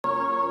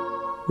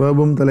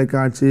வேபும்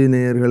தொலைக்காட்சி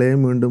நேயர்களே,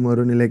 மீண்டும்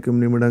ஒரு நிலைக்கும்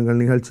நிமிடங்கள்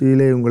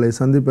நிகழ்ச்சியிலே உங்களை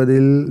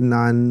சந்திப்பதில்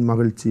நான்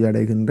மகிழ்ச்சி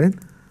அடைகின்றேன்.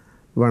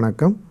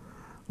 வணக்கம்.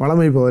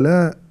 வழமை போல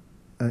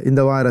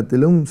இந்த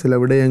வாரத்திலும் சில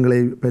விடயங்களை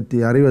பற்றி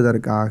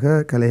அறிவதற்காக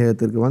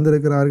கலையகத்திற்கு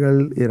வந்திருக்கிறார்கள்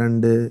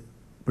 2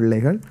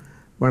 பிள்ளைகள்.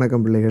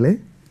 வணக்கம் பிள்ளைகளே.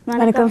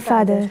 வணக்கம்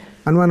ஃபாதர்.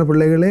 அன்பான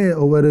பிள்ளைகளே,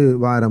 ஒவ்வொரு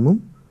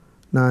வாரமும்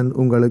நான்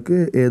உங்களுக்கு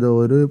ஏதோ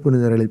ஒரு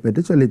புனிதர்களை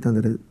பற்றி சொல்லி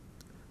தந்திருது.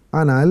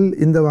 ஆனால்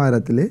இந்த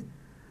வாரத்திலே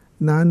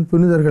நான்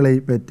புனிதர்களை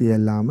பற்றி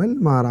அல்லாமல்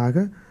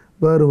மாறாக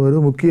வேறு ஒரு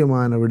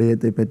முக்கியமான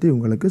விடயத்தை பற்றி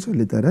உங்களுக்கு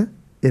சொல்லித்தர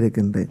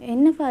இருக்கின்றேன்.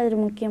 என்ன ஃபாதர்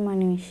முக்கியமான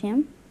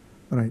விஷயம்?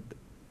 ரைட்.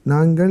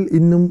 நாங்கள்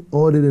இன்னும்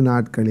ஓரிரு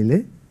நாட்களிலே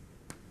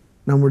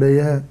நம்முடைய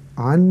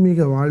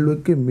ஆன்மீக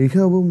வாழ்வுக்கு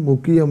மிகவும்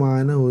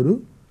முக்கியமான ஒரு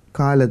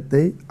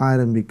காலத்தை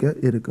ஆரம்பிக்க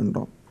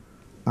இருக்கின்றோம்.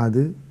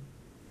 அது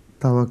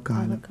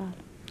தவக்காலம்.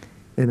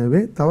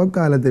 எனவே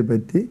தவக்காலத்தை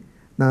பற்றி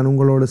நான்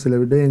உங்களோட சில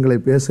விடயங்களை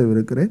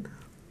பேசவிருக்கிறேன்.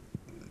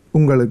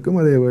 உங்களுக்கும்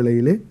அதே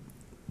வேளையிலே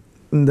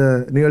இந்த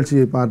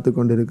நிகழ்ச்சியை பார்த்து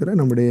கொண்டிருக்கிற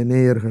நம்முடைய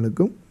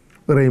நேயர்களுக்கும்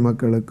இறை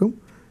மக்களுக்கும்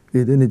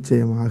இது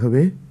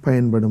நிச்சயமாகவே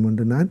பயன்படும்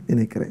என்று நான்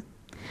நினைக்கிறேன்.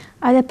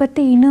 அதை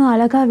பற்றி இன்னும்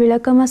அழகாக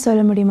விளக்கமாக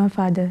சொல்ல முடியுமா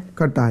ஃபாதர்?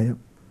 கட்டாயம்.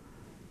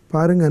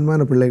 பாருங்கள்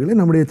அன்பான பிள்ளைகளே,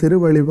 நம்முடைய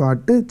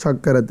திருவழிபாட்டு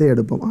சக்கரத்தை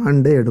எடுப்போம்,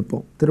 ஆண்டை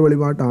எடுப்போம்.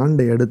 திருவழிபாட்டு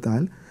ஆண்டை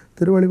எடுத்தால்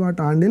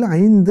திருவழிபாட்டு ஆண்டில்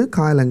 5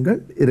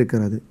 காலங்கள்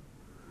இருக்கிறது.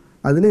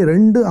 அதில்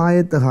 2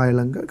 ஆயத்த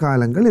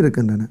காலங்கள்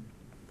இருக்கின்றன.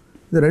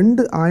 இந்த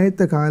 2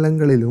 ஆயத்த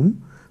காலங்களிலும்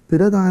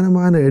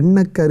பிரதானமான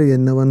எண்ணக்கரு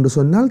என்னவென்று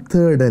சொன்னால்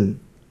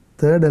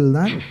தேடல்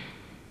தான்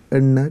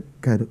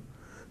எண்ணக்கரு.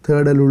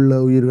 தேடல் உள்ள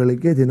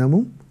உயிர்களுக்கே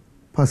தினமும்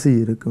பசி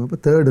இருக்கும். அப்போ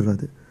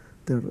தேடுறது.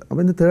 அப்போ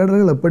இந்த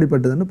தேடல்கள்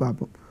எப்படிப்பட்டதுன்னு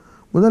பார்ப்போம்.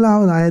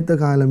 முதலாவது ஆயத்த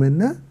காலம்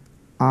என்ன?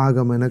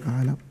 ஆகமன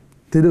காலம்,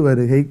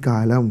 திருவருகை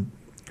காலம்.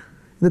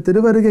 இந்த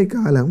திருவருகை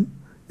காலம்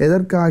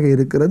எதற்காக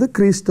இருக்கிறது?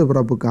 கிறிஸ்து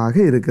பிறப்புக்காக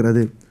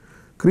இருக்கிறது.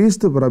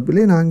 கிறிஸ்து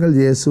பிறப்பிலே நாங்கள்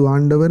இயேசு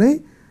ஆண்டவரை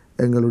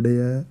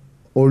எங்களுடைய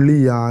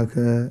ஒளியாக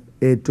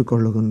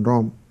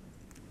ஏற்றுக்கொள்ளுகின்றோம்.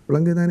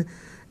 விளங்குதானே?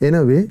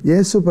 எனவே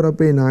இயேசு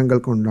பிறப்பை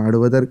நாங்கள்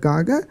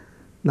கொண்டாடுவதற்காக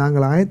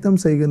நாங்கள் ஆயத்தம்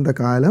செய்கின்ற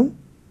காலம்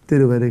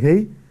திருவருகை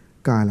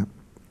காலம்.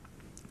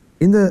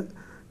 இந்த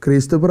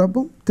கிறிஸ்து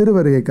பிறப்பும்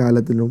திருவருகை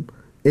காலத்திலும்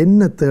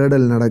என்ன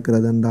தேடல்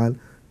நடக்கிறது என்றால்,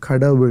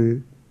 கடவுள்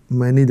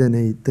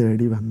மனிதனை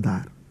தேடி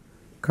வந்தார்.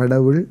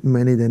 கடவுள்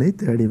மனிதனை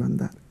தேடி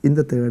வந்தார்.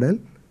 இந்த தேடல்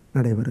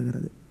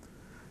நடைபெறுகிறது.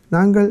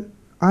 நாங்கள்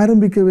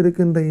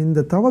ஆரம்பிக்கவிருக்கின்ற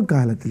இந்த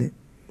தவக்காலத்திலே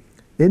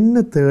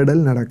என்ன தேடல்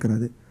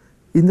நடக்கிறது?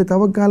 இந்த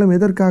தவக்காலம்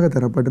எதற்காக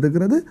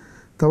தரப்பட்டிருக்கிறது?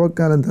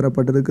 தவக்காலம்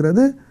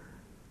தரப்பட்டிருக்கிறது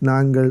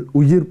நாங்கள்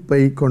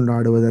உயிர்ப்பை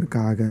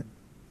கொண்டாடுவதற்காக.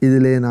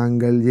 இதிலே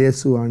நாங்கள்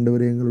இயேசு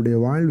ஆண்டவர் எங்களுடைய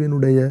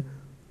வாழ்வினுடைய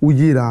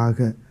உயிராக.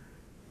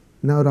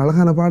 என்ன ஒரு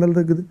அழகான பாடல்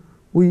இருக்குது,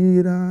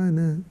 உயிரான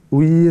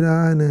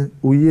உயிரான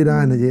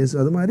உயிரான இயேசு.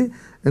 அது மாதிரி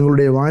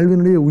எங்களுடைய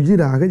வாழ்வினுடைய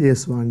உயிராக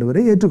இயேசு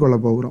ஆண்டவரை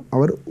ஏற்றுக்கொள்ளப் போகிறோம்.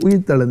 அவர்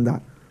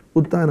உயிர்த்தெழுந்தார்,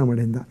 உத்தானம்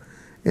அடைந்தார்.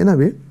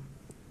 எனவே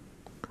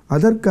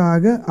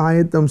அதற்காக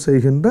ஆயத்தம்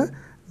செய்கின்ற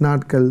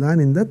நாட்கள் தான்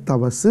இந்த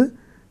தவசு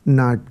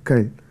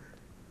நாட்கள்.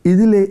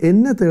 இதிலே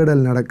என்ன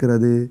தேடல்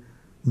நடக்கிறது?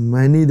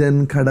 மனிதன்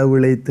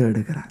கடவுளை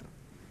தேடுகிறார்.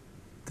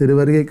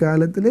 திருவருகை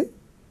காலத்திலே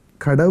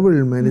கடவுள்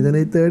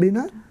மனிதனை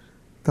தேடினார்.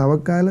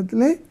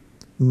 தவக்காலத்திலே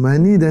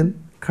மனிதன்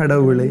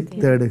கடவுளை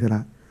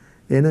தேடுகிறார்.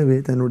 எனவே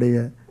தன்னுடைய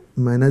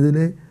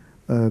மனதிலே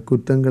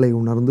குற்றங்களை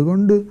உணர்ந்து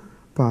கொண்டு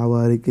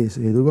பாவ அறிக்கை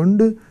செய்து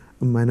கொண்டு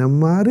மனம்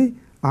மாறி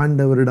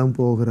ஆண்டவரிடம்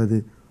போகிறது.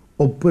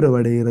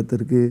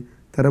 ஒப்புரவடைகிறதற்கு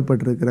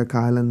தரப்பட்டிருக்கிற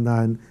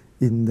காலம்தான்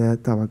இந்த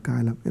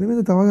தவக்காலம். எனவே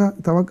இந்த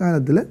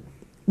தவக்காலத்தில்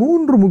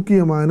 3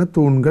 முக்கியமான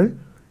தூண்கள்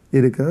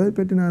இருக்கிறது. அதை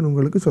பற்றி நான்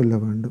உங்களுக்கு சொல்ல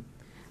வேண்டும்.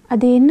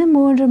 அது என்ன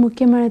 3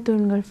 முக்கியமான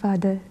தூண்கள்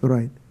ஃபாதர்?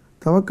 ரைட்.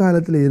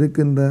 தவக்காலத்தில்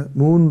இருக்கின்ற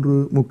 3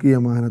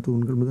 முக்கியமான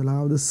தூண்கள்.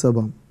 முதலாவது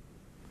செபம்,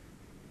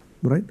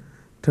 ரைட்.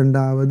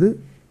 2வது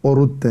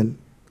ஒருத்தல்,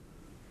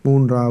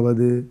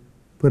 3வது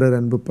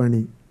பிறரன்பு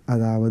பணி,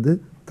 அதாவது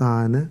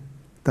தான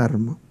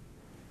தர்மம்.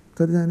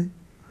 சரிதானே?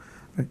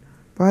 ரைட்.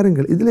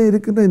 பாருங்கள், இதில்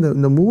இருக்கின்ற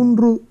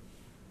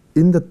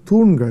இந்த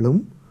தூண்களும்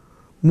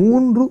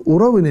 3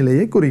 உறவு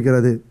நிலையை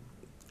குறிக்கிறது.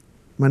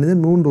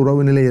 மனிதன் 3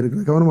 உறவு நிலை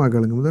இருக்கிறது. கவனமாக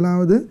கேளுங்க.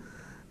 முதலாவது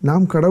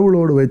நாம்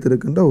கடவுளோடு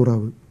வைத்திருக்கின்ற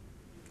உறவு.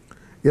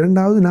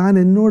 2வது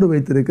நான் என்னோடு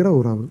வைத்திருக்கிற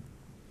உறவு.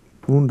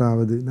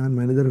 3வது நான்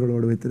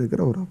மனிதர்களோடு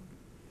வைத்திருக்கிற உறவு.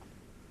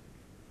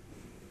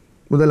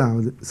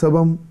 முதலாவது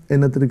செபம்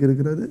என்னத்திற்கு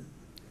இருக்கிறது?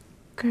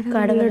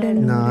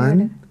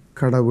 நான்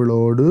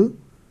கடவுளோடு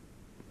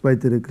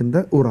வைத்திருக்கின்ற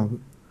உறவு.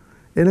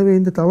 எனவே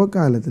இந்த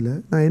தவக்காலத்தில்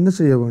நான் என்ன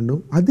செய்ய வேண்டும்?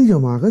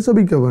 அதிகமாக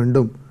செபிக்க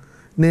வேண்டும்.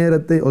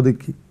 நேரத்தை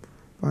ஒதுக்கி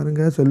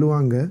பாருங்கள்,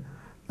 சொல்லுவாங்க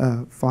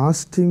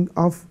fasting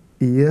of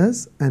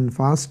years and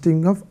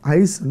fasting of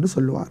ice என்று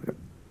சொல்லுவார்கள்.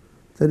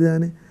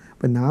 சரிதானே?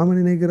 இப்போ நாம்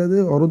நினைக்கிறது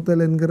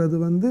ஒருத்தல் என்கிறது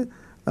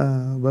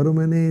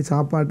வெறுமனே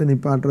சாப்பாட்டை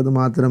நிப்பாட்டுறது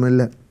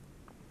மாத்திரமில்லை.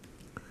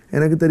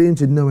 எனக்கு தெரியும்,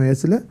 சின்ன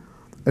வயசில்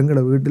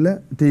எங்களோட வீட்டில்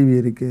டிவி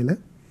இருக்கையில்,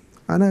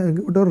 ஆனால்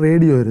எங்கள்கிட்ட ஒரு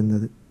ரேடியோ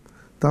இருந்தது.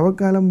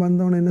 தவக்காலம்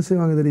வந்தவொன்னே என்ன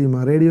செய்வாங்க தெரியுமா?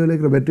 ரேடியோவில்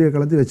இருக்கிற பேட்டரியை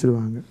கலத்தி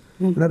வச்சுருவாங்க.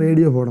 ஆனால்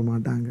ரேடியோ போட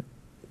மாட்டாங்க.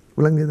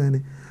 விளங்கு தானே?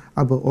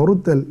 அப்போ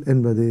ஒருத்தல்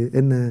என்பது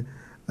என்ன?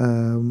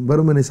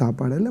 வெறுமனை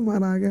சாப்பாடு இல்லை,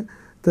 மாறாக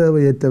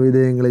தேவையற்ற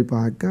விடயங்களை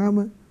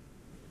பார்க்காம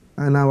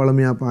நான்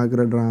வளமையாக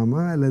பார்க்குற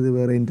ட்ராமா அல்லது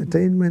வேறு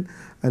என்டர்டெயின்மெண்ட்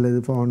அல்லது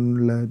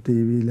ஃபோனில்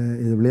டிவியில்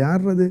இது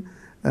விளையாடுறது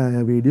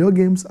வீடியோ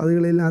கேம்ஸ்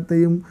அதுகள்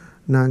எல்லாத்தையும்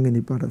நாங்கள்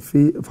நிப்பாட்ட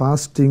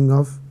ஃபாஸ்டிங்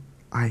ஆஃப்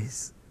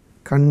ஐஸ்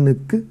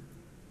கண்ணுக்கு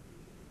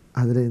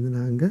அதிலேருந்து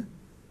நாங்கள்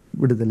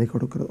விடுதலை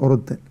கொடுக்குறது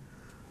ஒருத்தர்.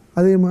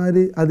 அதே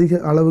மாதிரி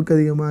அளவுக்கு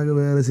அதிகமாக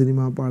வேறு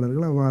சினிமா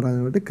பாடல்கள்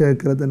அவ்வாறாக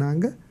கேட்குறத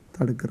நாங்கள்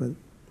தடுக்கிறது.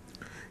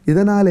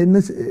 இதனால்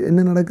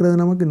என்ன நடக்கிறது,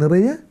 நமக்கு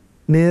நிறைய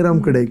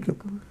நேரம்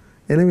கிடைக்கும்.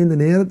 எனவே இந்த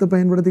நேரத்தை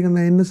பயன்படுத்திக்க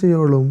நான் என்ன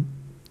செய்யணும்,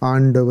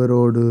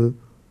 ஆண்டவரோடு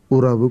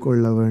உறவு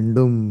கொள்ள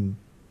வேண்டும்.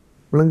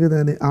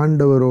 விளங்குதானே,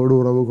 ஆண்டவரோடு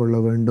உறவு கொள்ள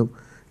வேண்டும்.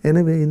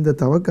 எனவே இந்த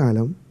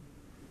தவக்காலம்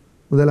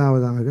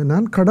முதலாவதாக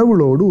நான்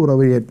கடவுளோடு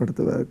உறவை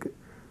ஏற்படுத்துவதற்கு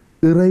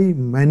இறை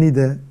மனித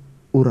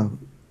உறவு,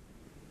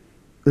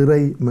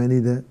 இறை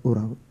மனித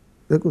உறவு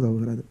இதுக்கு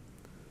உதவுகிறது.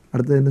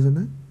 அடுத்தது என்ன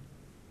சொன்ன,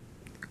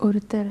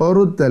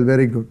 ஒருத்தல்.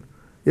 Very good.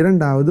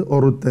 இரண்டாவது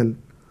ஒருத்தல்.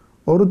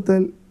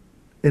 ஒருத்தல்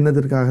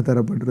என்னத்திற்காக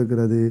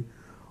தரப்பட்டிருக்கிறது,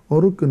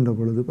 ஒருக்கின்ற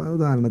பொழுது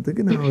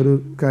உதாரணத்துக்கு நான் ஒரு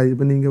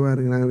இப்போ நீங்கள்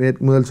பாருங்க,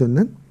 நான் முதல்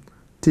சொன்னேன்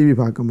டிவி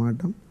பார்க்க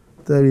மாட்டோம்,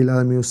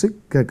 தேவையில்லாத மியூசிக்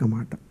கேட்க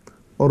மாட்டோம்,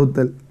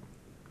 ஒருத்தல்.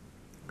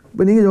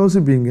 இப்போ நீங்கள்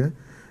யோசிப்பீங்க,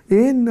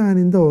 ஏன்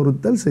நான் இந்த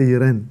ஒருத்தல்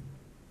செய்கிறேன்,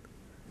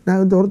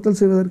 நான் இந்த ஒருத்தல்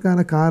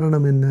செய்வதற்கான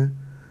காரணம் என்ன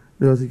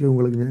யோசிக்க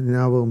உங்களுக்கு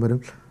ஞாபகம்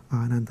வரும்.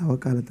 நான்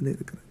தவக்காலத்தில்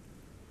இருக்கிறேன்,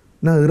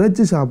 நான்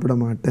இறைச்சி சாப்பிட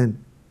மாட்டேன்,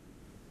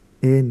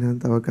 ஏன்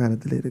நான்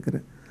தவக்காலத்தில்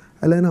இருக்கிறேன்,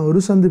 அல்ல நான்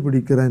ஒரு சந்து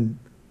பிடிக்கிறேன்,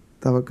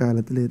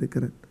 தவக்காலத்தில்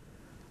இருக்கிறேன்.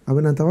 அப்போ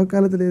நான்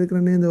தவக்காலத்தில்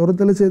இருக்கிறேன்னே இந்த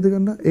ஒருத்தலை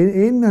செய்துக்கண்டா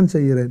ஏன் நான்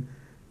செய்கிறேன்,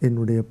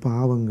 என்னுடைய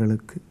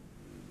பாவங்களுக்கு,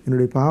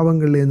 என்னுடைய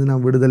பாவங்கள்லேருந்து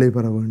நான் விடுதலை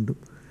பெற வேண்டும்,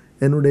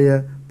 என்னுடைய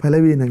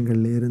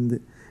பலவீனங்கள்லேருந்து,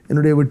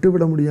 என்னுடைய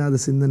விட்டுவிட முடியாத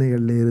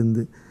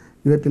சிந்தனைகள்லேருந்து,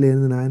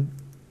 இவற்றிலேருந்து நான்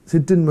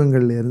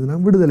சிற்றின்பங்கள்லேருந்து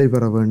நான் விடுதலை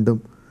பெற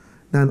வேண்டும்.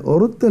 நான்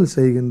ஒருத்தல்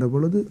செய்கின்ற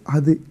பொழுது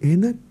அது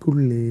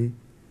எனக்குள்ளே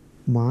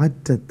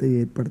மாற்றத்தை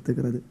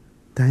ஏற்படுத்துகிறது.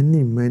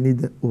 தனி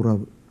மனித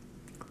உறவு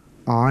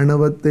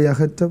ஆணவத்தை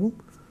அகற்றவும்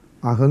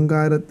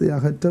அகங்காரத்தை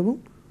அகற்றவும்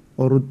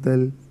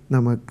ஒருத்தல்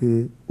நமக்கு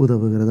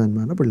உதவுகிறது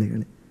அன்பான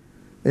பிள்ளைகளே.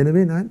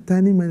 எனவே நான்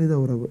தனி மனித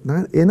உறவு,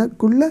 நான்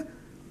எனக்குள்ள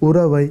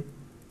உறவை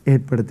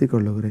ஏற்படுத்தி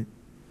கொள்ளுகிறேன்.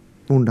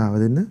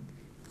 மூன்றாவது என்ன,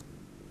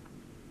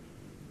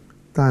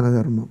 தான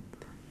தர்மம்,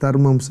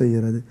 தர்மம்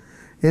செய்கிறது.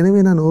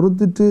 எனவே நான்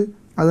ஒருத்திட்டு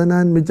அதை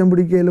நான் மிச்சம்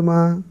பிடிக்க இயலுமா,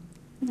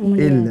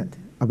 இல்லை.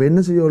 அப்போ என்ன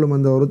செய்யணும்,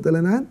 அந்த ஒருத்தலை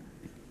நான்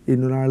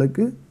இன்னொரு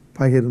ஆளுக்கு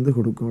பகிர்ந்து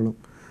கொடுக்கணும்.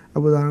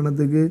 அப்போ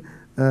உதாரணத்துக்கு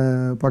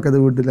பக்கத்து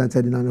வீட்டில்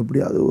சரி நான்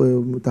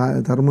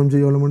எப்படியாவது தர்மம்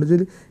செய்யணும்னு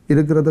சொல்லி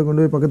இருக்கிறத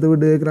கொண்டு போய் பக்கத்து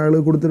வீட்டு இருக்கிற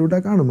ஆளுக்கு கொடுத்துட்டு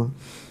விட்டால் காணுமா,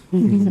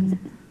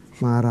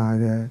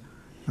 மாறாக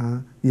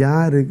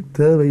யார்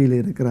தேவையில்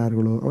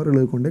இருக்கிறார்களோ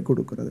அவர்களுக்கு கொண்டே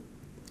கொடுக்கறது.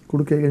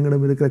 கொடுக்க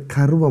எங்களிடம் இருக்கிற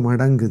கர்வம்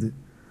அடங்குது,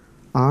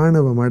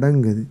 ஆணவம்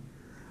அடங்குது,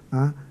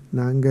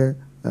 நாங்கள்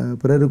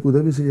பிறருக்கு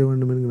உதவி செய்ய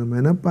வேண்டும் என்கிற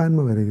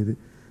மனப்பான்மை வருகுது.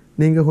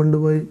 நீங்கள் கொண்டு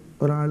போய்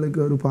ஒரு ஆளுக்கு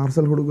ஒரு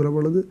பார்சல் கொடுக்குற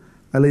பொழுது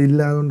அதில்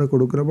இல்லாதொன்றை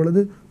கொடுக்குற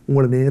பொழுது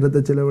உங்களோட நேரத்தை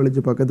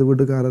செலவழித்து பக்கத்து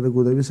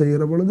வீட்டுக்காரருக்கு உதவி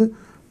செய்கிற பொழுது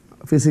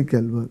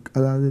ஃபிசிக்கல் ஒர்க்,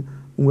 அதாவது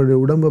உங்களுடைய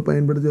உடம்பை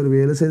பயன்படுத்தி ஒரு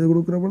வேலை செய்து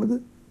கொடுக்குற பொழுது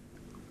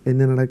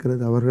என்ன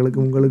நடக்கிறது,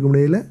 அவர்களுக்கும் உங்களுக்கும்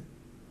இடையில்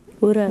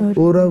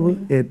உறவு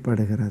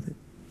ஏற்படுகிறது.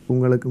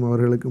 உங்களுக்கும்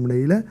அவர்களுக்கும்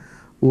இடையில்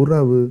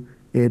உறவு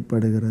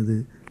ஏற்படுகிறது.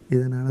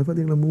 இதனால்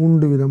பார்த்தீங்கன்னா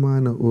 3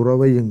 விதமான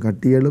உறவையும்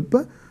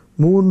கட்டியெழுப்ப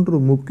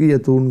 3 முக்கிய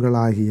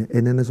தூண்களாகிய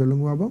என்னென்ன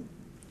சொல்லுங்க பாபம்.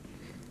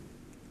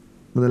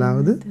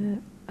 முதலாவது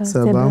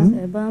செபம்,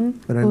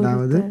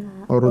 இரண்டாவது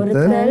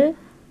ஒருத்தல்,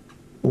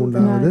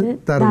 மூன்றாவது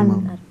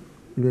தர்மம்.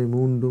 இவை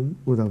 3ம்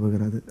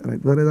உதவுகிறது.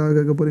 ரைட், வேறு ஏதாவது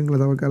கேட்க போறீங்களா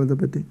தவக்காலத்தை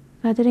பற்றி?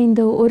 அதில்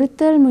இந்த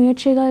ஒருத்தல்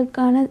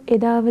முயற்சிகளுக்கான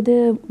ஏதாவது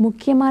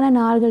முக்கியமான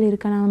நாள்கள்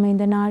இருக்கா, நாம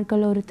இந்த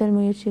நாட்கள் ஒருத்தல்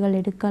முயற்சிகள்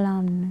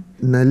எடுக்கலாம்னு?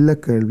 நல்ல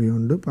கேள்வி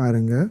உண்டு.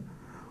 பாருங்க,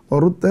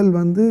 ஒருத்தல்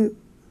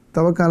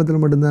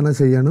தவக்காலத்தில் மட்டும்தானே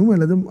செய்யணும்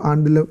அல்லது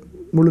ஆண்டில்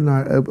முழு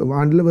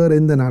ஆண்டில் வேறு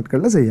எந்த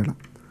நாட்களில் செய்யலாம்?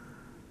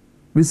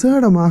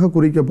 விசேடமாக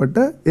குறிக்கப்பட்ட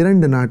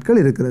 2 நாட்கள்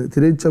இருக்கிறது.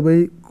 திருச்சபை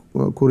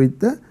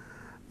குறித்த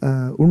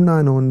உண்ணா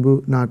நோன்பு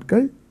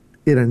நாட்கள்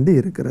 2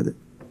 இருக்கிறது.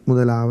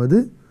 முதலாவது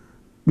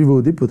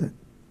விபூதி புதன்.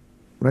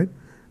 ரைட்,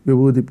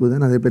 விபூதி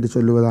புதன் அதை பற்றி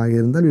சொல்லுவதாக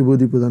இருந்தால்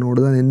விபூதி புதனோடு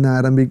தான் என்ன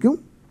ஆரம்பிக்கும்,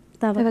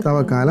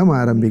 தவக்காலம்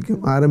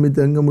ஆரம்பிக்கும்.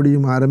 ஆரம்பித்து எங்கே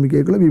முடியும்,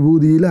 ஆரம்பிக்கக்குள்ள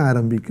விபூதியில்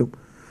ஆரம்பிக்கும்.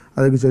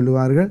 அதுக்கு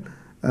சொல்லுவார்கள்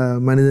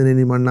மனிதனை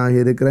நீ மண்ணாக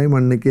இருக்கிறாய்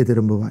மண்ணுக்கே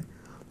திரும்புவாய்.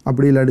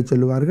 அப்படி இல்லாட்டி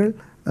சொல்லுவார்கள்,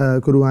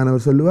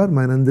 குருவானவர் சொல்லுவார்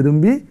மனம்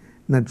திரும்பி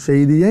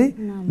நற்செய்தியை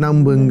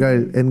நம்புங்கள்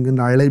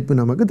என்கின்ற அழைப்பு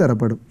நமக்கு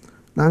தரப்படும்.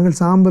 நாங்கள்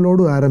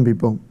சாம்பலோடு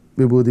ஆரம்பிப்போம்,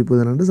 விபூதி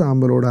புதன் என்று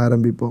சாம்பலோடு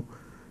ஆரம்பிப்போம்.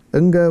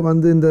 எங்கே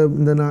இந்த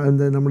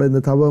இந்த நம்முடைய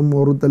இந்த தவம்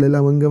ஒருத்தல்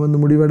எல்லாம் எங்கே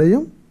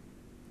முடிவடையும்,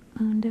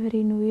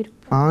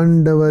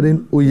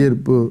 ஆண்டவரின்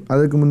உயிர்ப்பு.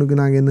 அதுக்கு முன்னுக்கு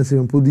நாங்கள் என்ன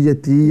செய்வோம், புதிய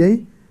தீயை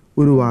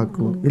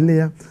உருவாக்குவோம்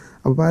இல்லையா?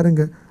 அப்போ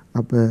பாருங்க,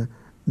 அப்போ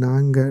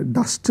நாங்கள்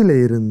டஸ்ட்டில்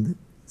இருந்து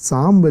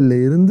சாம்பலில்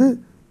இருந்து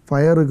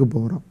ஃபயருக்கு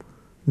போகிறோம்,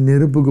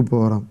 நெருப்புக்கு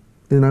போகிறோம்.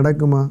 இது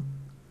நடக்குமா?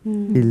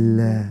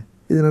 இல்லை.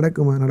 இது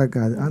நடக்குமா?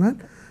 நடக்காது. ஆனால்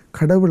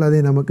கடவுள் அதை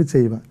நமக்கு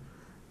செய்வார்.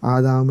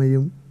 ஆதாமை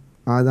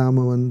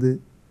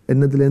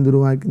என்னத்திலேருந்து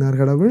உருவாக்கினார்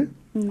கடவுள்?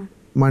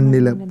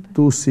 மண்ணில்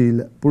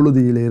தூசியில்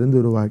புழுதியில் இருந்து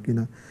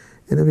உருவாக்கினார்.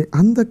 எனவே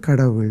அந்த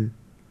கடவுள்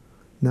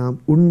நாம்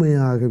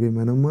உண்மையாகவே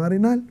மனம்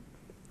மாறினால்,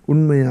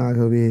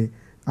 உண்மையாகவே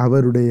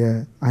அவருடைய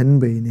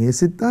அன்பை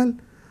நேசித்தால்,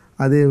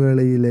 அதே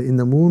வேளையில்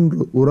இந்த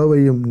 3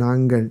 உறவையும்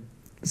நாங்கள்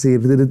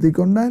சீர்திருத்தி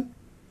கொண்டால்,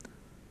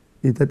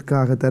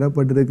 இதற்காக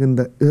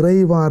தரப்பட்டிருக்கின்ற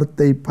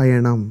இறைவார்த்தை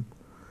பயணம்,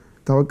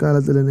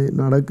 தவக்காலத்தில்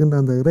நடக்கின்ற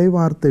அந்த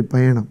இறைவார்த்தை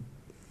பயணம்,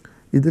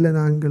 இதில்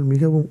நாங்கள்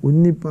மிகவும்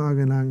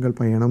உன்னிப்பாக நாங்கள்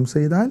பயணம்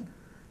செய்தால்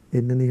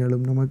என்ன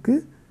நிகழும்? நமக்கு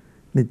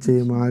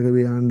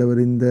நிச்சயமாகவே ஆண்டவர்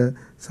இந்த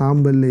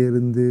சாம்பலில்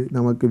இருந்து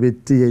நமக்கு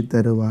வெற்றியை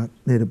தருவார்,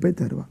 நெருப்பை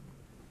தருவார்.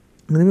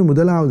 எனவே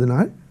முதலாவது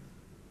நாள்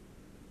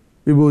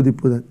விபூதி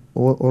புதன்.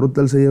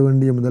 ஒருத்தல் செய்ய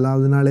வேண்டிய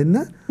முதலாவது நாள் என்ன?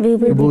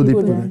 விபூதி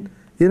புதன்.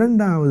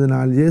 இரண்டாவது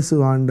நாள் இயேசு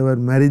ஆண்டவர்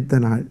மரித்த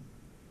நாள்.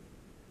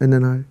 என்ன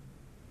நாள்?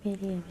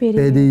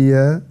 பெரிய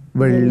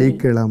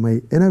வெள்ளிக்கிழமை.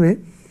 எனவே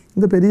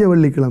இந்த பெரிய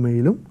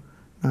வெள்ளிக்கிழமையிலும்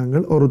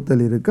நாங்கள்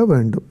ஒருத்தல் இருக்க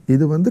வேண்டும்.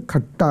 இது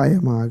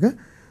கட்டாயமாக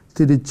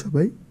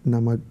திருச்சபை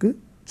நமக்கு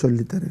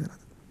சொல்லித்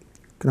தருகிறது,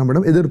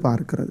 நம்மிடம்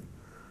எதிர்பார்க்கிறது.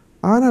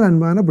 ஆனால்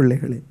அன்பான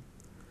பிள்ளைகளே,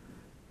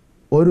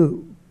 ஒரு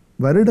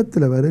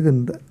வருடத்தில்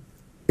வருகின்ற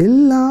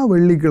எல்லா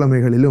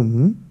வெள்ளிக்கிழமைகளிலும்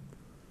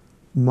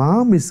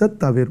மாமிச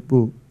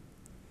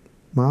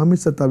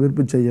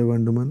தவிர்ப்பு செய்ய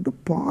வேண்டும் என்று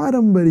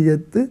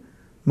பாரம்பரியத்து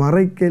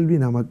மறைக்கல்வி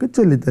நமக்கு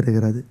சொல்லித்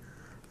தருகிறது.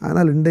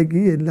 ஆனால் இன்றைக்கு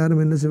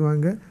எல்லாரும் என்ன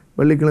செய்வாங்க?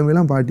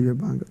 வெள்ளிக்கிழமையெல்லாம் பாட்டி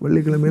வைப்பாங்க,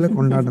 வெள்ளிக்கிழமையில்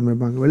கொண்டாட்டம்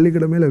வைப்பாங்க,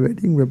 வெள்ளிக்கிழமையில்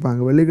வெட்டிங் வைப்பாங்க,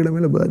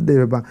 வெள்ளிக்கிழமையில் பர்த்டே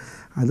வைப்பாங்க.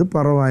 அது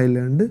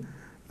பரவாயில்லைன்னு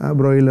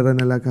ப்ராய்லரை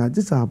நல்லா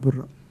காய்ச்சி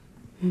சாப்பிட்றோம்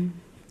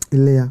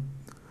இல்லையா?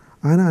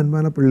 ஆனால்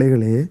அன்பான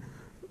பிள்ளைகளே,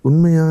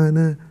 உண்மையான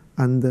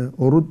அந்த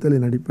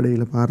ஒருத்தலின்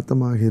அடிப்படையில்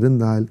பார்த்தமாக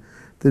இருந்தால்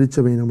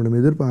திருச்சபை நம்மிடம்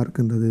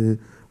எதிர்பார்க்கின்றது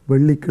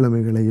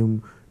வெள்ளிக்கிழமைகளையும்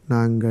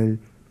நாங்கள்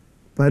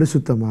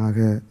பரிசுத்தமாக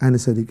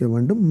அனுசரிக்க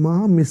வேண்டும்.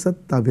 மாமிச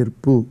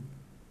தவிர்ப்பு.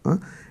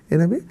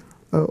 எனவே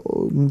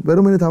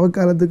வெறுமனே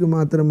தவக்காலத்துக்கு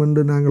மாத்திரம்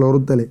என்று நாங்கள்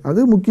ஒருத்தலை, அது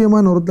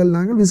முக்கியமான ஒருத்தல்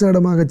நாங்கள்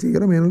விசேடமாக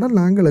செய்கிறோம். ஏனென்றால்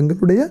நாங்கள்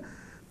எங்களுடைய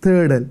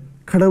தேடல்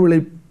கடவுளை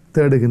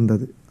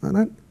தேடுகின்றது.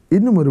 ஆனால்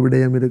இன்னும் ஒரு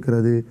விடயம்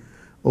இருக்கிறது.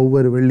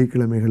 ஒவ்வொரு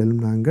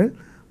வெள்ளிக்கிழமைகளிலும் நாங்கள்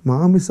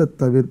மாமிச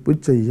தவிர்ப்பு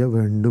செய்ய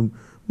வேண்டும்.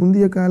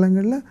 முந்தைய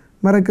காலங்களில்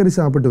மரக்கறி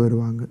சாப்பிட்டு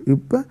வருவாங்க,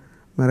 இப்போ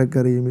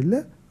மரக்கறியும் இல்லை,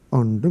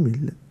 ஒன்றும்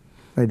இல்லை.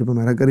 ரைட், இப்போ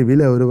மரக்கறி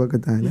விலை ஒரு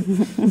பக்கத்தால்.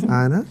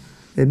 ஆனால்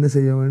என்ன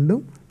செய்ய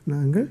வேண்டும்?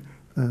 நாங்கள்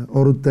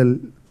ஒருத்தல்,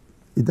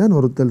 இதுதான்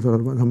ஒருத்தல்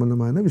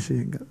சம்பந்தமான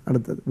விஷயங்கள்.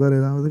 அடுத்தது வேறு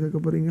ஏதாவது கேட்க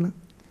போகிறீங்களா?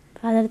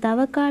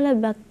 தவக்கால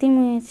பக்தி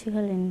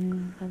முயற்சிகள் என்ன?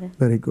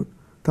 Very good.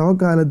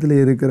 தவக்காலத்தில்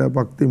இருக்கிற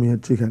பக்தி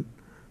முயற்சிகள்,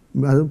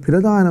 அது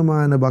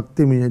பிரதானமான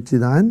பக்தி முயற்சி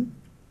தான்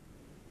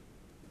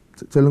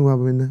சொல்லுங்க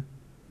பாப்போம். என்ன?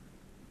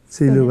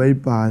 சிலுவை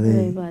பாதை.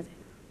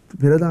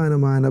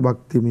 பிரதானமான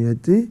பக்தி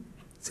முயற்சி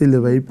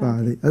சிலுவை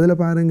பாதை.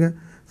 அதில் பாருங்கள்,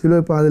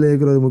 சிலுவை பாதையில்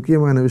இருக்கிற ஒரு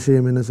முக்கியமான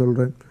விஷயம் என்ன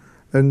சொல்கிறேன்?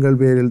 எங்கள்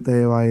பேரில்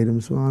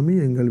தயவாயிரும் சுவாமி,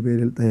 எங்கள்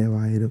பேரில்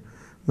தயவாயிரும்.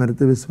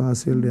 மருத்துவ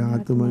விசுவாசிகளுடைய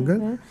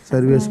ஆத்துமங்கள்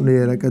சர்வேசுடைய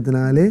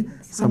இரக்கத்தினாலே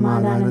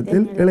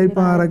சமாதானத்தில்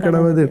இளைப்பாற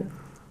கடவது.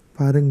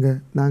 பாருங்க,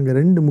 நாங்கள்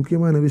 2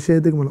 முக்கியமான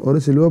விஷயத்துக்கு ஒரு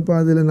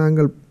சிலுவைப்பாதையில்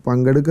நாங்கள்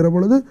பங்கெடுக்கிற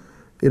பொழுது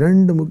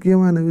 2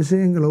 முக்கியமான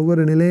விஷயங்கள்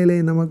ஒவ்வொரு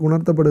நிலையிலேயும் நமக்கு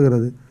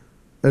உணர்த்தப்படுகிறது.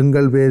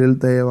 எங்கள் பேரில்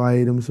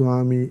தயவாயிரும்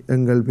சுவாமி,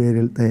 எங்கள்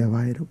பேரில்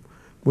தயவாயிரும்.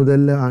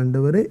 முதல்ல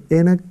ஆண்டவரே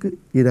எனக்கு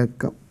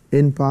இரக்கம்,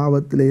 என்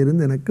பாவத்தில்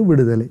இருந்து எனக்கு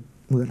விடுதலை,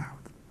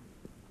 முதலாவது.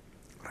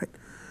 ரைட்.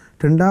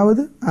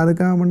 2வது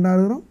அதுக்காக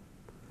கொண்டாடுகிறோம்,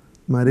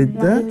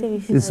 மரித்த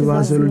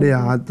விசுவாசிகளுடைய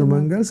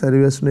ஆத்துமங்கள்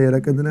சர்வேசுடைய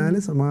இரக்கத்தினாலே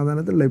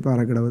சமாதானத்தில்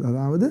இளைப்பாற கிடவது.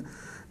 அதாவது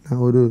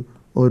நான் ஒரு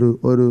ஒரு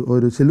ஒரு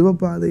ஒரு சிலுவை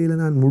பாதையில்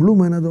நான் முழு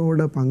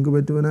மனதோட பங்கு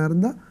பெற்றுவனாக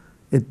இருந்தால்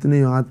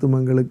எத்தனையோ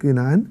ஆத்துமங்களுக்கு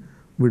நான்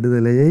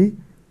விடுதலையை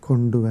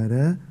கொண்டு வர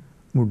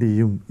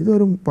முடியும். இது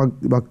ஒரு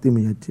பக்தி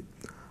முயற்சி.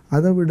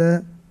 அதை விட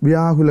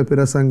வியாகுல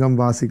பிரசங்கம்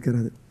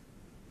வாசிக்கிறது,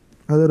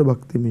 அது ஒரு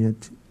பக்தி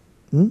முயற்சி.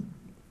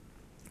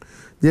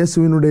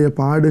 இயேசுவினுடைய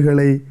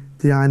பாடுகளை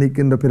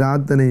தியானிக்கின்ற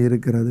பிரார்த்தனை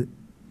இருக்கிறது,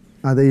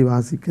 அதை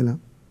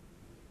வாசிக்கலாம்.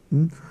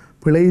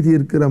 பிழை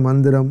தீர்க்கிற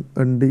மந்திரம்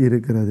என்று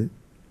இருக்கிறது.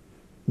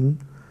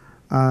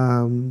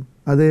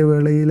 அதே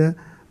வேளையில்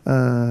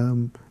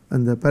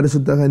அந்த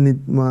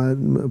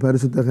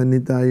பரிசுத்த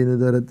கன்னித்தாயின்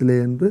உதரத்திலே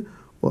என்று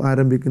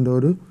ஆரம்பிக்கின்ற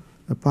ஒரு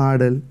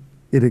பாடல்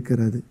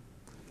இருக்கிறது.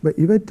 இப்போ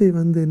இவற்றை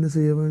என்ன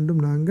செய்ய வேண்டும்?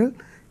 நாங்கள்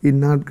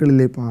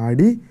இந்நாட்களிலே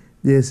பாடி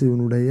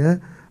இயேசுவினுடைய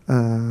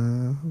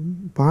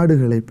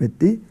பாடுகளை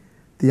பற்றி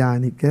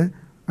தியானிக்க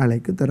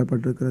அழைக்கு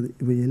தரப்பட்டிருக்கிறது.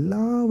 இவை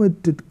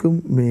எல்லாவற்றிற்கும்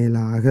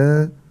மேலாக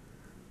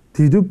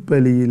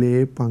திருப்பலியிலே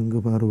பங்கு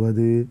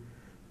பெறுவது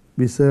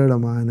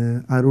விசேடமான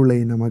அருளை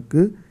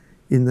நமக்கு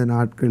இந்த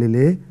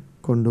நாட்களிலே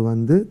கொண்டு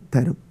வந்து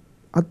தரும்.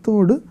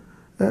 அத்தோடு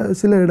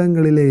சில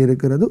இடங்களிலே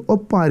இருக்கிறது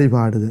ஒப்பாரி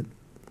பாடுதல்.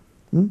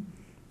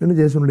 இன்னும்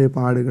ஜேசுனுடைய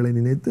பாடுகளை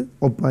நினைத்து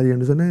ஒப்பாரி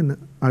என்று சொன்னால் என்ன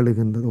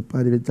அழுகின்றது,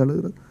 ஒப்பாரி வச்சு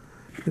அழுகிறது.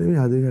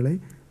 எனவே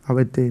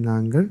அவற்றை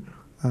நாங்கள்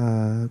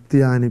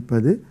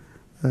தியானிப்பது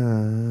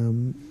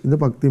இந்த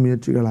பக்தி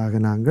முயற்சிகளாக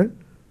நாங்கள்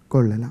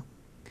கொள்ளலாம்.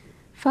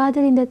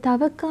 ஃபாதர், இந்த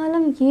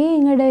தவக்காலம் ஏன்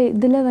எங்களோட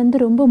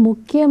இதில் ரொம்ப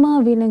முக்கியமாக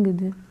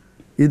விளங்குது?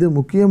 இது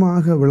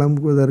முக்கியமாக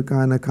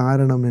விளங்குவதற்கான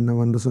காரணம்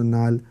என்னவென்று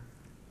சொன்னால்,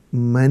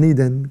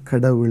 மனிதன்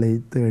கடவுளை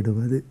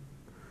தேடுவது.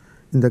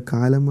 இந்த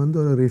காலம் வந்து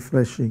ஒரு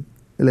ரிஃப்ரெஷிங்.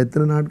 இதில்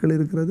எத்தனை நாட்கள்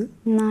இருக்கிறது?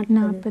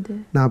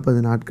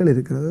 40 நாட்கள்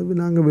இருக்கிறது.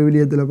 நாங்கள்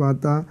விவிலியத்தில்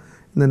பார்த்தா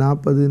இந்த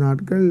 40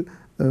 நாட்கள்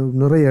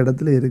நிறைய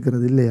இடத்துல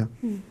இருக்கிறது இல்லையா?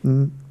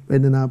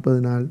 என்ன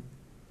 40 நாள்?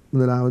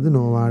 முதலாவது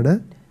நோவாட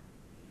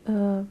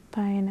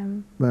பயணம்,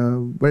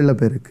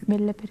 வெள்ளப்பெருக்கு,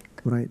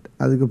 ரைட்.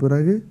 அதுக்கு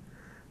பிறகு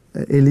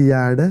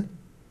எலியாட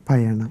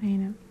பயணம்.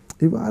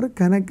 இவ்வாறு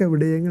கணக்க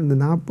விடயங்கள் இந்த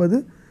 40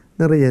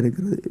 நிறைய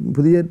இருக்கிறது.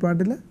 புதிய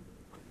ஏற்பாட்டில்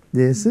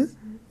இயேசு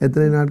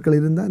எத்தனை நாட்கள்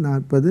இருந்தால்?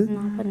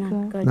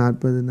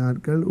 40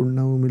 நாட்கள்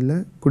உண்ணவும் இல்லை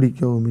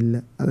குடிக்கவும் இல்லை.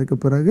 அதுக்கு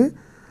பிறகு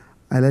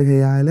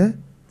அலகையால்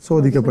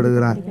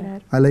சோதிக்கப்படுகிறார்.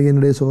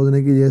 அலகையினுடைய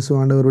சோதனைக்கு இயேசு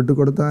ஆண்டவர் விட்டு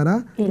கொடுத்தாரா?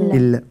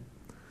 இல்லை.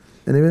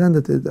 எனவே தான்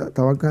அந்த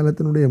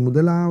தவக்காலத்தினுடைய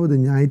முதலாவது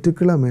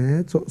ஞாயிற்றுக்கிழமை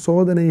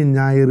சோதனையின்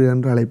ஞாயிறு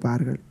என்று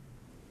அழைப்பார்கள்,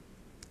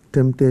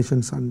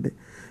 டெம்டேஷன் சண்டே.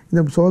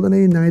 இந்த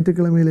சோதனையின்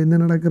ஞாயிற்றுக்கிழமையில் என்ன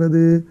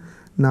நடக்கிறது?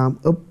 நாம்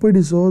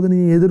எப்படி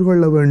சோதனையை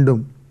எதிர்கொள்ள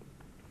வேண்டும்.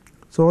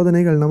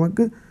 சோதனைகள்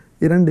நமக்கு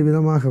 2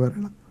 விதமாக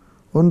வரலாம்.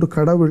 ஒன்று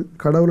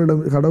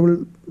கடவுள்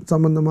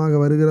சம்பந்தமாக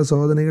வருகிற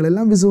சோதனைகள்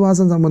எல்லாம்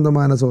விசுவாசம்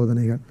சம்பந்தமான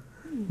சோதனைகள்,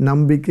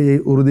 நம்பிக்கையை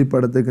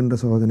உறுதிப்படுத்துகின்ற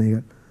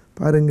சோதனைகள்.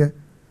 பாருங்க,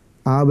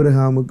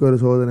 ஆபிரகாமுக்கு ஒரு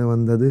சோதனை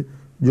வந்தது,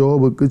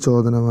 ஜோபுக்கு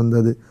சோதனை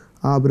வந்தது.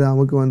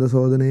 ஆபிரகாமுக்கு வந்த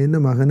சோதனை என்ன?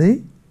 மகனை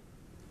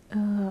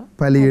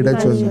பலியிட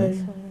சொன்னது.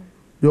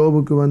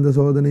 ஜோபுக்கு வந்த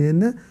சோதனை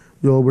என்ன?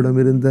 ஜோபிடம்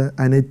இருந்த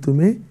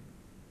அனைத்துமே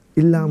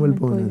இல்லாமல்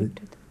போனது.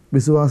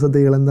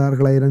 விசுவாசத்தை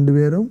இழந்தார்களா 2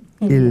 பேரும்?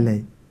 இல்லை,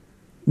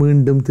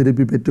 மீண்டும்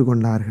திருப்பி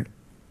பெற்றுக்கொண்டார்கள்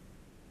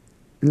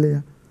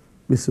இல்லையா?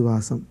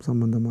 விசுவாசம்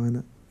சம்பந்தமான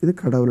இது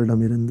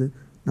கடவுளிடமிருந்து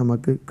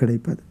நமக்கு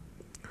கிடைப்பது.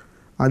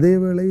 அதே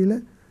வேளையில்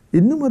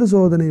இன்னும் ஒரு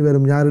சோதனை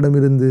வரும்.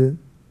 யாரிடமிருந்து?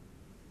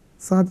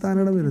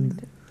 சாத்தானிடம் இருந்து.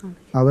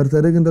 அவர்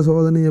தருகின்ற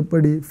சோதனை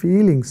எப்படி?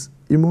 Feelings,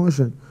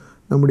 emotion.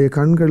 நம்முடைய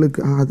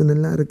கண்களுக்கு அது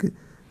நல்லா இருக்குது,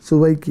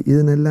 சுவைக்கு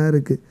இது நல்லா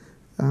இருக்குது,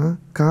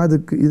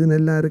 காதுக்கு இது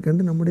நல்லா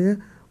இருக்குன்னு நம்முடைய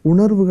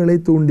உணர்வுகளை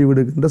தூண்டி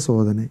விடுகின்ற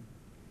சோதனை.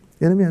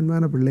 எனவே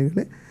அன்பான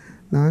பிள்ளைகளே,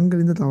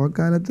 நாங்கள் இந்த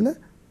தவக்காலத்தில்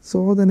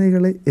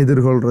சோதனைகளை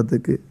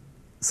எதிர்கொள்கிறதுக்கு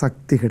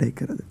சக்தி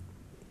கிடைக்கிறது.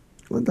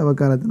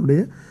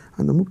 தவக்காலத்தினுடைய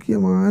அந்த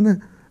முக்கியமான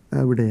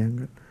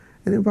விடயங்கள்.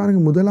 எனவே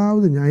பாருங்கள்,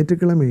 முதலாவது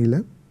ஞாயிற்றுக்கிழமையில்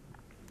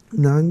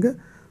நாங்கள்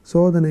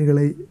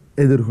சோதனைகளை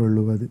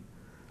எதிர்கொள்ளுவது.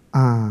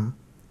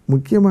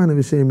 முக்கியமான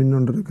விஷயம்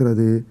இன்னொன்று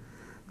இருக்கிறது.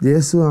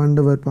 இயேசு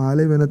ஆண்டவர்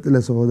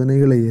பாலைவனத்தில்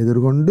சோதனைகளை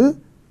எதிர்கொண்டு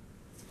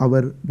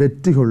அவர்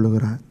வெற்றி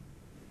கொள்ளுகிறார்.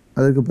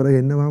 அதற்கு பிறகு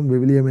என்னவாம்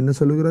விவிலியம் என்ன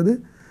சொல்லுகிறது?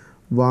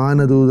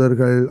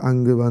 வானதூதர்கள்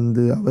அங்கு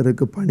வந்து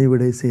அவருக்கு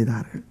பணிவிடை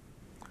செய்தார்கள்.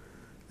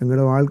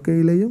 எங்களோட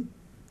வாழ்க்கையிலையும்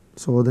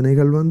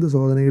சோதனைகள் வந்து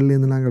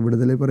சோதனைகள்லேருந்து நாங்கள்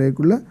விடுதலை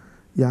பெறக்குள்ள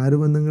யார்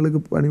வந்து எங்களுக்கு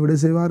பணிவிடை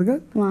செய்வார்கள்?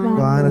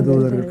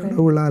 வானதூதர்கள்.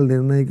 கடவுளால்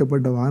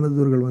நிர்ணயிக்கப்பட்ட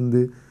வானதூதர்கள்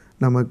வந்து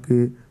நமக்கு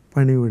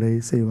பணிவிடை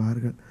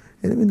செய்வார்கள்.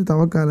 எனவே இந்த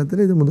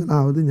தவக்காலத்தில் இது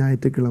முதலாவது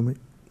ஞாயிற்றுக்கிழமை.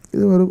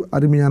 இது ஒரு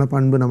அருமையான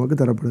பண்பு நமக்கு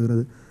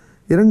தரப்படுகிறது.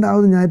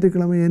 2வது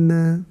ஞாயிற்றுக்கிழமை என்ன?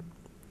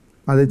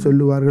 அதை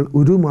சொல்லுவார்கள்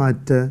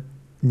உருமாற்ற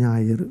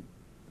ஞாயிறு.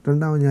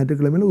 2வது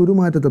ஞாயிற்றுக்கிழமையில்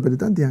உருமாற்றத்தை பற்றி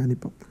தான்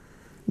தியானிப்போம்.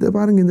 இதை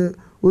பாருங்கள், இந்த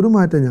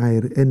உருமாற்ற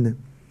ஞாயிறு என்ன?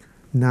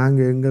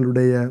 நாங்கள்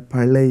எங்களுடைய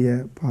பழைய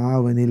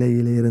பாவ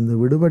நிலையிலிருந்து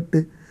விடுபட்டு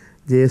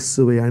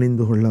இயேசுவை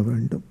அணிந்து கொள்ள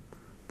வேண்டும்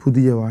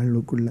புதிய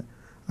வாழ்வுக்குள்ள.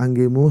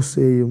 அங்கே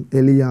மோசேயும்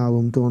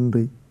எலியாவும்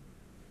தோன்றி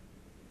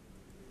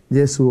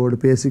இயேசுவோடு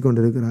பேசி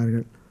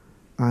கொண்டிருக்கிறார்கள்.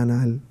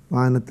 ஆனால்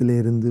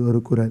வானத்திலிருந்து ஒரு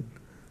குரல்,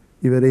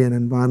 இவரே என்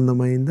அன்பார்ந்த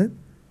மைந்தன்,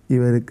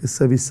 இவருக்கு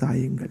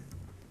செவிசாயுங்கள்.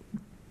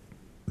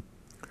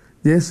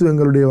 இயேசு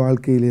எங்களுடைய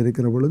வாழ்க்கையில்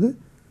இருக்கிற பொழுது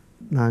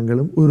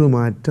நாங்களும்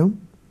உருமாற்றம்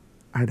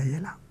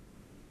அடையலாம்.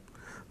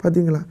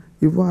 பார்த்தீங்களா?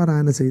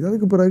 இவ்வாறான செய்தி.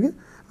 அதுக்கு பிறகு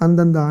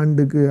அந்தந்த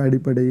ஆண்டுக்கு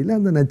அடிப்படையில்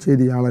அந்த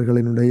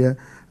நற்செய்தியாளர்களினுடைய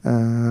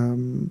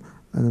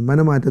அந்த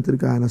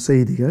மனமாற்றத்திற்கான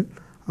செய்திகள்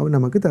அவன்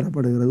நமக்கு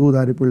தரப்படுகிறது.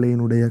 ஊதாரி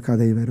பிள்ளையினுடைய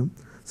கதை வரும்,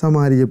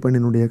 சமாரிய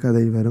பெண்ணினுடைய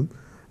கதை வரும்,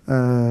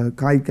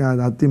 காய்க்காத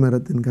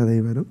அத்திமரத்தின் கதை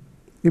வரும்.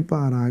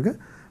 இவ்வாறாக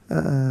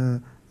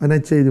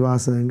நற்செய்தி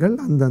வாசகங்கள்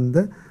அந்தந்த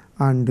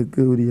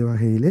ஆண்டுக்கு உரிய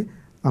வகையிலே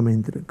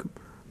அமைந்திருக்கும்.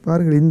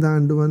 பாருங்கள், இந்த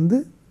ஆண்டு வந்து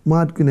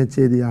மாற்கு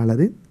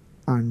நற்செய்தியாளரின்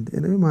ஆண்டு.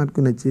 எனவே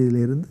மாற்கு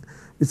நற்செய்தியிலிருந்து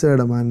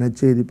விசேடமான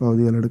நற்செய்தி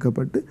பகுதிகள்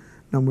எடுக்கப்பட்டு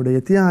நம்முடைய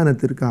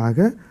தியானத்திற்காக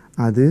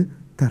அது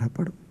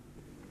தரப்படும்.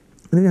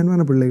 எனவே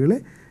அன்பான பிள்ளைகளே,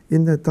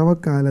 இந்த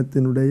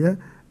தவக்காலத்தினுடைய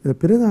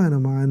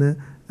பிரதானமான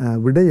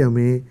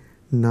விடயமே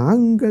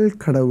நாங்கள்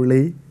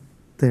கடவுளை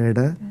தேட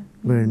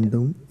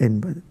வேண்டும்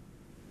என்பது.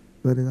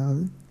 வேறு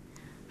ஏதாவது?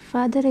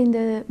 ஃபாதர், இந்த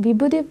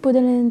விபூதி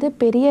புதனிலிருந்து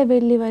பெரிய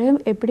வெள்ளி வரையும்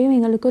எப்படியும்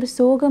எங்களுக்கு ஒரு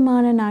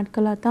சோகமான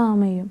நாட்களாக தான்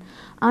அமையும்.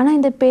 ஆனால்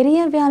இந்த பெரிய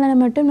வியாழனை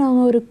மட்டும்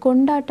நாங்கள் ஒரு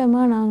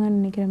கொண்டாட்டமாக நாங்கள்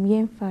நினைக்கிறோம்.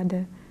 ஏன்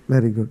ஃபாதர்?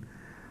 Very good.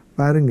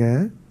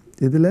 பாருங்கள்,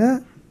 இதில்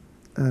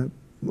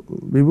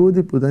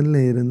விபூதி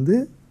புதனில் இருந்து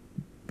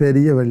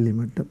பெரிய வெள்ளி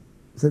மட்டும்,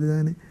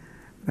 சரிதானே?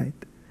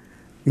 ரைட்.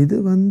 இது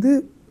வந்து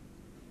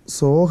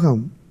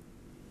சோகம்.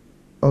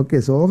 ஓகே,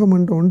 சோகம்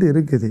என்று ஒன்று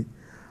இருக்குது.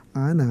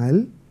 ஆனால்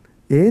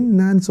ஏன்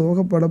நான்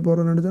சோகப்பட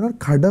போகிறேன்னு சொன்னால்,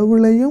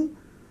 கடவுளையும்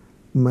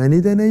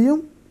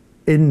மனிதனையும்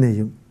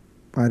என்னையும்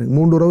பாருங்கள்,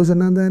 3 உறவு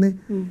சொன்னான் தானே.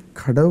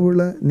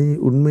 கடவுளை நீ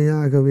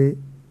உண்மையாகவே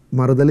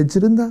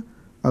மறுதளிச்சிருந்தா,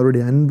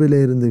 அவருடைய அன்பில்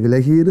இருந்து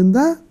விலகி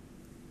இருந்தால்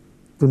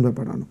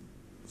துன்பப்படணும்,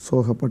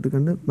 சோகப்பட்டு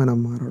கண்டு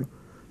மனம் மாறணும்.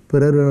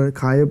 பிறர்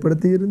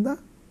காயப்படுத்தி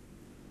இருந்தால்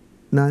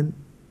நான்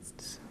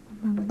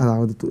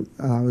அதாவது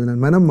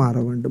நான் மனம் மாற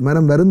வேண்டும்,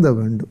 மனம் வருந்த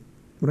வேண்டும்.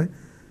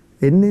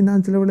 என்னை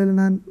நான் சில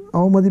வேளையில் நான்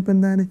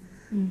அவமதிப்பேன் தானே,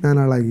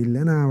 நான் அழகு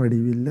இல்லை, நான்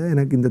வடிவில்லை,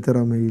 எனக்கு இந்த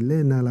திறமை இல்லை,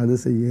 என்னால் அது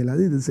செய்ய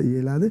இயலாது, இது செய்ய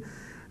இயலாது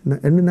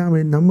என்று நாம்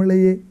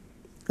நம்மளையே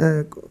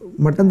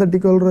மட்டம் தட்டி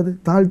கொள்வது,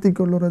 தாழ்த்தி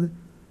கொள்வது.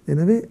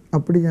 எனவே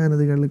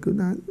அப்படியானதுகளுக்கு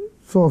நான்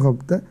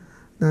சோகத்தை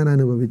நான்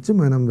அனுபவித்து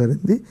மனம்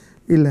வருந்தி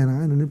இல்லை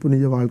நான்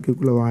புனித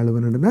வாழ்க்கைக்குள்ளே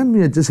வாழுவேன் என்று நான்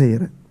முயற்சி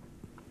செய்கிறேன்.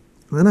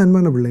 ஆனால்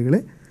அன்பான பிள்ளைகளே,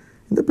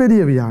 இந்த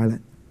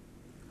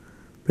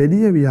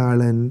பெரிய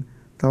வியாழன்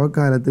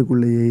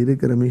தவக்காலத்துக்குள்ளேயே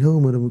இருக்கிற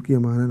மிகவும் ஒரு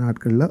முக்கியமான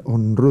நாட்களில்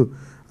ஒன்று.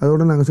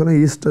 அதோடு நாங்கள் சொன்ன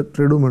ஈஸ்டர்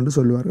ட்ரெடும் என்று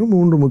சொல்லுவார்கள்.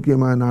 3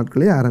 முக்கியமான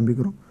நாட்களை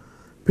ஆரம்பிக்கிறோம்.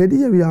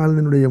 பெரிய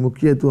வியாழனுடைய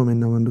முக்கியத்துவம்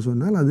என்னவென்று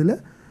சொன்னால், அதில்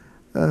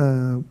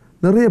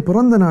நிறைய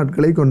பிறந்த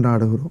நாட்களை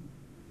கொண்டாடுகிறோம்.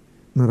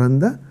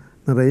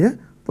 நிறைய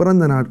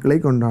பிறந்த நாட்களை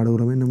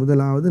கொண்டாடுகிறோம். என்ன,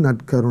 முதலாவது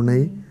நற்கருணை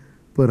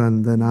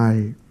பிறந்த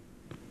நாள்,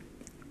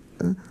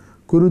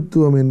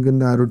 குருத்துவம்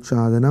என்கின்ற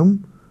அருட்சாதனம்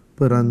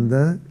பிறந்த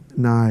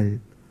நாள்,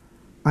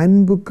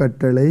 அன்பு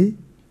கட்டளை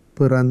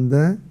பிறந்த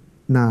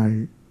நாள்,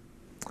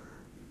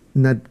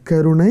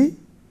 நற்கருணை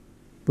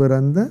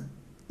பிறந்த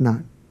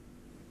நாள்.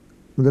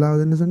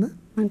 முதலாவது என்ன சொன்ன?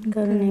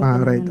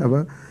 ரைட். அப்போ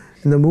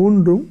இந்த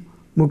 3ம்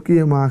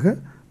முக்கியமாக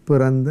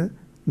பிறந்த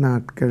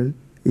நாட்கள்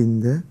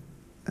இந்த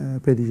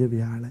பெரிய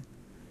வியாழன்.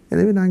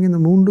 எனவே நாங்கள் இந்த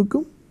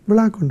 3க்கும்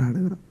விழா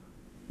கொண்டாடுகிறோம்,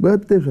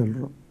 பர்த்டே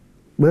சொல்கிறோம்,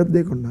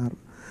 பர்த்டே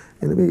கொண்டாடுறோம்.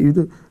 எனவே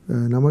இது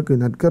நமக்கு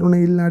நற்கருணை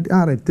இல்லாட்டி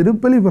ரைட்,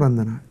 திருப்பலி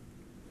பிறந்த நாள்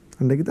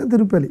அன்றைக்கு தான்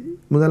திருப்பலி,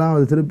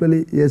 முதலாவது திருப்பலி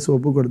இயேசு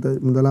ஒப்பு கொடுத்தது.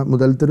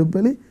 முதல்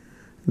திருப்பலி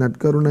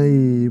நற்கருணை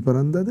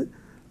பிறந்தது,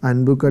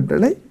 அன்பு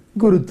கட்டளை,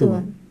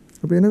 குருத்துவம்.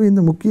 அப்போ எனவே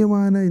இந்த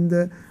முக்கியமான இந்த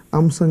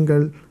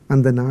அம்சங்கள்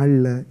அந்த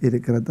நாளில்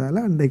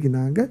இருக்கிறதால அன்றைக்கு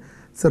நாங்கள்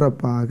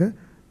சிறப்பாக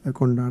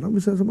கொண்டாடும்.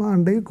 விசேஷமாக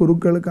அன்றைக்கு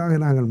குருக்களுக்காக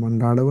நாங்கள்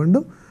மன்றாட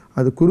வேண்டும்.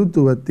 அது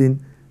குருத்துவத்தின்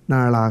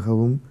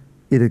நாளாகவும்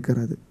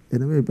இருக்கிறது.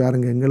 எனவே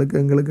பாருங்க,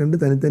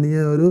 எங்களுக்கு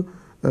தனித்தனியாக ஒரு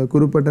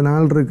குறிப்பிட்ட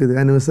நாள் இருக்குது,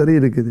 அனிவர்சரி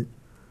இருக்குது.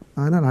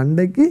 ஆனால்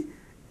அன்றைக்கு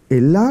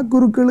எல்லா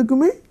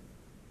குருக்களுக்குமே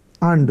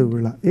ஆண்டு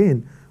விழா.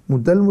 ஏன்?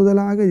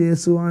 முதலாக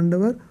இயேசு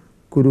ஆண்டவர்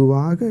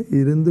குருவாக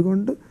இருந்து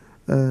கொண்டு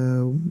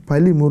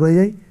பலி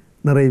முறையை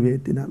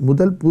நிறைவேற்றினார்,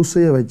 முதல்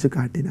பூசையை வச்சு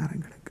காட்டினார்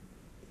எங்களுக்கு,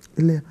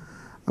 இல்லையா?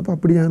 அப்போ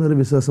அப்படியான ஒரு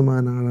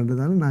விசேஷமான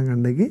நாள்ன்றதால நாங்கள்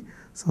அன்றைக்கி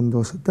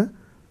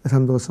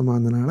சந்தோஷமாக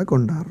அந்த நாளை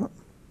கொண்டாடுறோம்.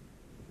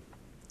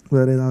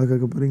 வேறு ஏதாவது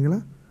கேட்க போகிறீங்களா?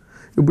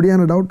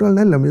 இப்படியான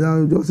டவுட்டால் இல்லை,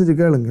 ஏதாவது யோசிச்சு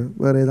கேளுங்க.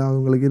 வேறு ஏதாவது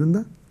உங்களுக்கு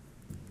இருந்தால்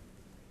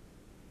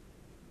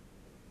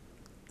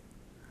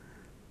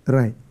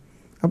ரைட்.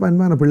 அப்போ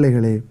அன்பான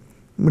பிள்ளைகளே,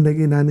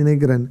 இன்றைக்கு நான்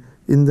நினைக்கிறேன்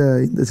இந்த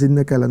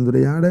சின்ன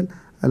கலந்துரையாடல்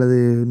அல்லது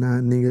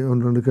நீங்கள்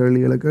ஒன்று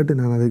கேள்விகளை கேட்டு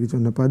நான் அதுக்கு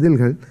சொன்ன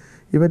பதில்கள்,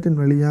 இவற்றின்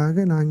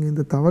வழியாக நாங்கள்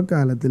இந்த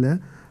தவக்காலத்தில்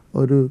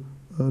ஒரு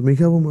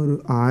மிகவும் ஒரு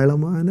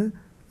ஆழமான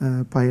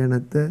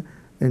பயணத்தை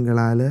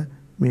எங்களால்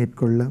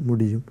மேற்கொள்ள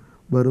முடியும்.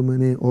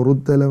 வெறுமனே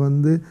ஒருத்தலை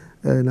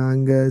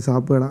நாங்கள்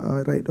சாப்பிட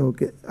ரைட்,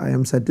 ஓகே, ஐ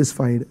ஆம்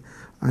சாட்டிஸ்ஃபைடு,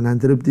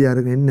 நான் திருப்தியாக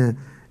இருக்கேன், என்ன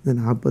இந்த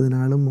 40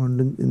 நாளும்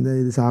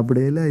இது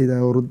சாப்பிடையில இதை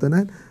ஒருத்தனை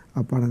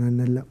அப்பாட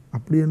நான் இல்லை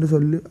அப்படி என்று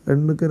சொல்லி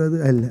எண்ணுக்கிறது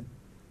அல்ல.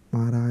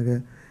 மாறாக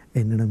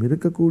என்னிடம்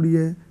இருக்கக்கூடிய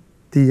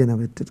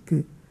தீயனவற்றிற்கு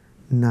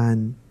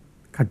நான்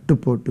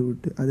கட்டுப்போட்டு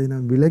விட்டு அதை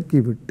நான் விலக்கி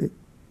விட்டு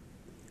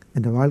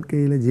என்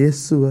வாழ்க்கையில்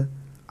இயேசுவை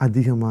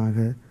அதிகமாக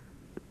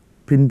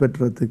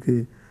பின்பற்றுறதுக்கு,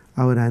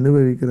 அவர்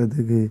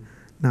அனுபவிக்கிறதுக்கு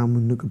நான்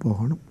முன்னுக்கு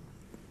போகணும்.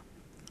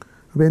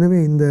 அப்போ எனவே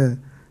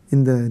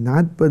இந்த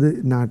 40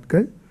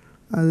 நாட்கள்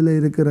அதில்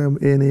இருக்கிற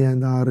ஏனைய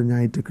அந்த 6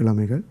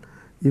 ஞாயிற்றுக்கிழமைகள்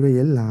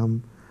இவையெல்லாம்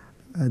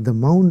த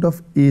மவுண்ட்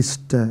ஆஃப்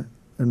ஈஸ்டர்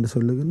என்று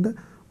சொல்லுகின்ற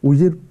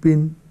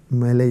உயிர்ப்பின்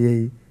மலையை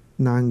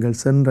நாங்கள்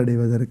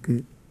சென்றடைவதற்கு,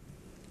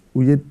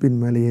 உயிர்ப்பின்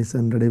மலையை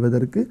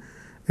சென்றடைவதற்கு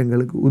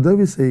எங்களுக்கு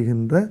உதவி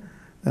செய்கின்ற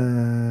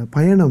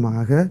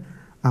பயணமாக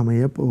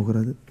அமைய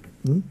போகிறது.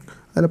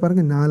 அதில்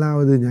பாருங்கள்,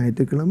 4வது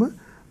ஞாயிற்றுக்கிழமை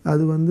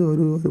அது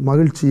ஒரு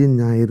மகிழ்ச்சியின்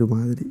ஞாயிறு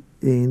மாதிரி.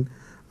 ஏன்?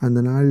 அந்த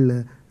நாளில்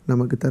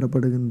நமக்கு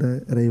தரப்படுகின்ற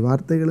இறை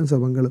வார்த்தைகளும்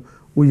சபங்களும்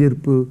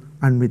உயிர்ப்பு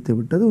அண்மித்து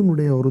விட்டது,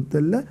 உன்னுடைய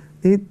ஒருத்தல்ல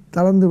நீ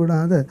தளர்ந்து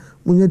விடாத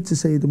முயற்சி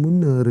செய்து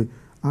முன்னேறு,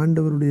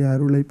 ஆண்டவருடைய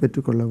அருளை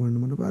பெற்றுக்கொள்ள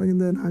வேண்டும் என்று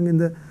பாருங்கள்.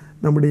 நாங்கள்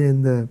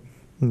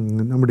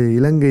நம்முடைய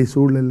இலங்கை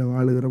சூழலில்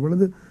வாழுகிற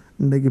பொழுது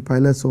இன்றைக்கு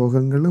பல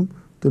சோகங்களும்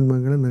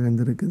துன்பங்களும்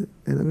நிகழ்ந்திருக்குது.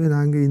 எனவே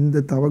நாங்கள்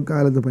இந்த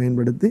தவக்காலத்தை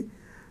பயன்படுத்தி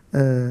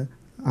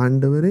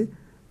ஆண்டவரே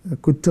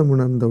குற்றம்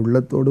உணர்ந்த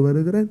உள்ளத்தோடு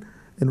வருகிறேன்,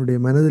 என்னுடைய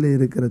மனதில்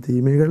இருக்கிற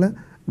தீமைகளை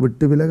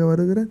விட்டு விலக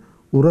வருகிறேன்,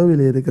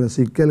 உறவில் இருக்கிற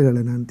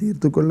சிக்கல்களை நான்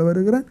தீர்த்து கொள்ள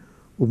வருகிறேன்,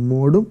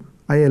 உம்மோடும்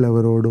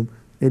அயலவரோடும்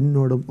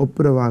என்னோடும்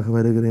ஒப்புரவாக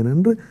வருகிறேன்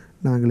என்று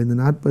நாங்கள் இந்த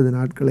 40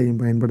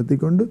 நாட்களையும் பயன்படுத்தி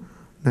கொண்டு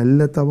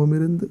நல்ல தவம்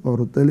இருந்து,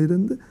 ஒருத்தல்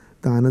இருந்து,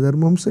 தான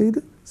தர்மம் செய்து,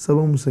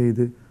 சவம்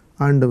செய்து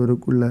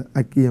ஆண்டவருக்குள்ள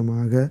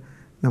ஐக்கியமாக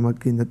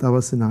நமக்கு இந்த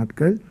தவசு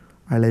நாட்கள்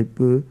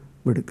அழைப்பு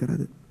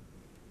விடுக்கிறது.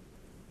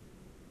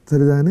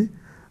 சரிதானே?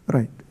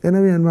 ரைட்.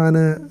 எனவே அன்பான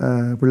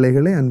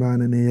பிள்ளைகளே,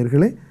 அன்பான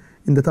நேயர்களே,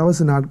 இந்த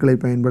தவசு நாட்களை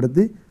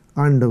பயன்படுத்தி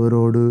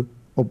ஆண்டவரோடு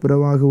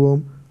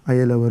ஒப்புரவாகுவோம்,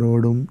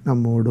 அயலவரோடும்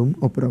நம்மோடும்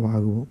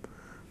ஒப்புரவாகுவோம்.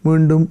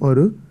 மீண்டும்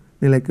ஒரு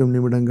நிலைக்கும்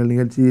நிமிடங்கள்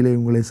நிகழ்ச்சியிலே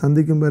உங்களை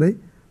சந்திக்கும் வரை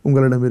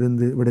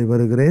உங்களிடமிருந்து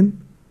விடைபெறுகிறேன்.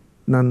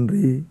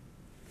 நன்றி.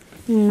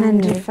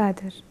 நன்றி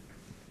ஃபாதர்.